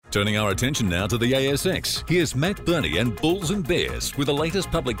Turning our attention now to the ASX, here's Matt Burney and Bulls and Bears with the latest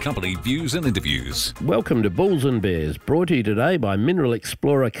public company views and interviews. Welcome to Bulls and Bears, brought to you today by mineral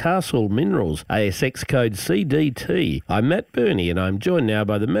explorer Castle Minerals, ASX code CDT. I'm Matt Burney and I'm joined now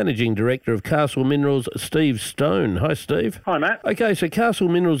by the Managing Director of Castle Minerals, Steve Stone. Hi, Steve. Hi, Matt. Okay, so Castle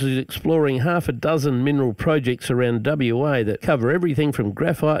Minerals is exploring half a dozen mineral projects around WA that cover everything from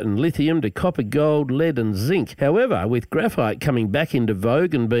graphite and lithium to copper, gold, lead and zinc. However, with graphite coming back into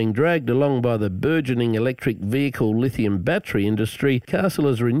vogue and being dragged along by the burgeoning electric vehicle lithium battery industry, Castle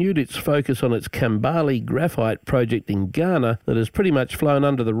has renewed its focus on its Kambali graphite project in Ghana that has pretty much flown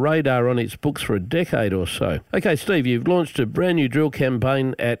under the radar on its books for a decade or so. Okay, Steve, you've launched a brand new drill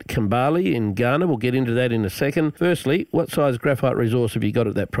campaign at Kambali in Ghana. We'll get into that in a second. Firstly, what size graphite resource have you got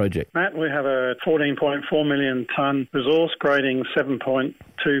at that project? Matt, we have a 14.4 million tonne resource grading 7.2%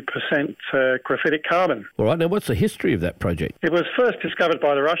 graphitic carbon. All right, now what's the history of that project? It was first discovered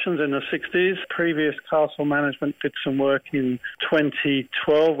by the Russians in the 60s. Previous Castle management did some work in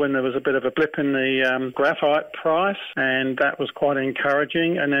 2012 when there was a bit of a blip in the graphite price, and that was quite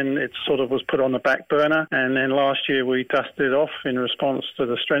encouraging, and then it sort of was put on the back burner, and then last year we dusted it off in response to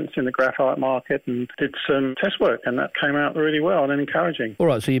the strength in the graphite market and did some test work, and that came out really well and encouraging. All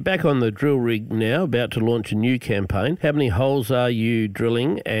right, so you're back on the drill rig now, about to launch a new campaign. How many holes are you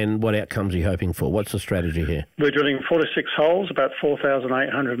drilling and what outcomes are you hoping for? What's the strategy here? We're drilling 46 holes, about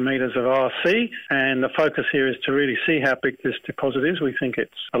 4,800 metres of RC, and the focus here is to really see how big this deposit is. We think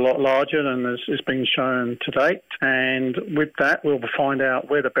it's a lot larger than has been shown to date, and with that we'll find out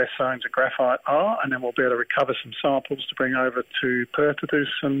where the best zones of graphite are, and then we'll be able to recover some samples to bring over to Perth to do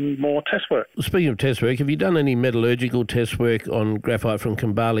some more test work. Speaking of test work, have you done any metallurgical test work on graphite from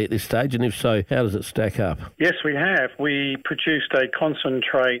Kambali at this stage, and if so, how does it stack up? Yes, we have. We produced a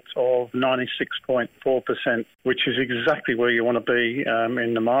concentrate of 96.4%, which is exactly where you want to be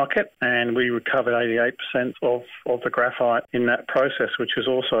in the market, and we recovered 88% of the graphite in that process, which is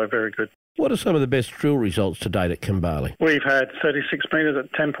also very good. What are some of the best drill results to date at Kambali? We've had 36 metres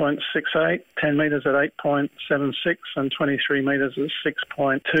at 10.68, 10 metres at 8.76 and 23 metres at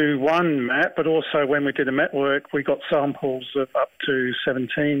 6.21, Matt. But also when we did the met work, we got samples of up to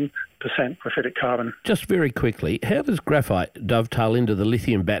 17% graphitic carbon. Just very quickly, how does graphite dovetail into the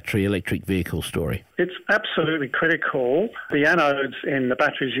lithium battery electric vehicle story? It's absolutely critical. The anodes in the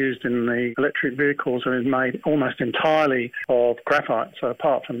batteries used in the electric vehicles are made almost entirely of graphite. So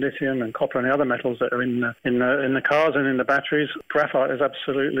apart from lithium and copper and the other metals that are in the cars and in the batteries, graphite is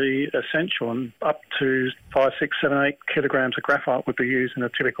absolutely essential, and up to 5, 6, 7, 8 kilograms of graphite would be used in a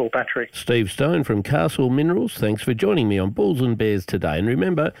typical battery. Steve Stone from Castle Minerals, thanks for joining me on Bulls and Bears today. And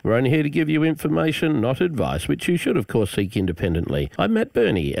remember, we're only here to give you information, not advice, which you should of course seek independently. I'm Matt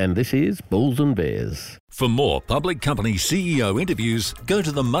Burney and this is Bulls and Bears. For more public company CEO interviews, go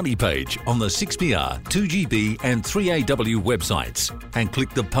to the Money page on the 6PR, 2GB and 3AW websites and click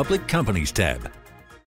the Public Companies tab.